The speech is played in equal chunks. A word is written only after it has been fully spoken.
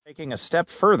taking a step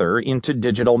further into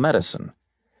digital medicine.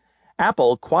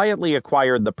 Apple quietly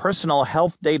acquired the personal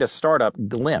health data startup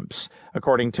Gliimpse,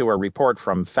 according to a report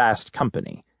from Fast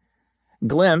Company.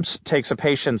 Gliimpse takes a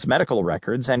patient's medical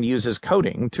records and uses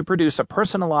coding to produce a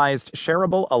personalized,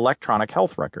 shareable electronic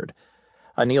health record.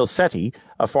 Anil Sethi,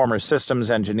 a former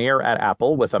systems engineer at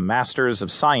Apple with a Master's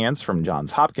of Science from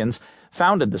Johns Hopkins,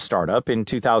 founded the startup in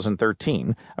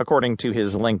 2013, according to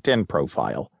his LinkedIn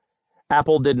profile.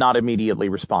 Apple did not immediately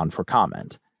respond for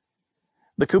comment.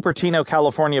 The Cupertino,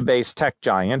 California-based tech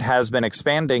giant has been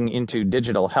expanding into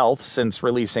digital health since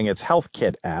releasing its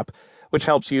HealthKit app, which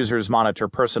helps users monitor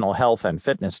personal health and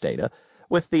fitness data,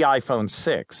 with the iPhone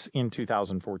 6 in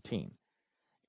 2014.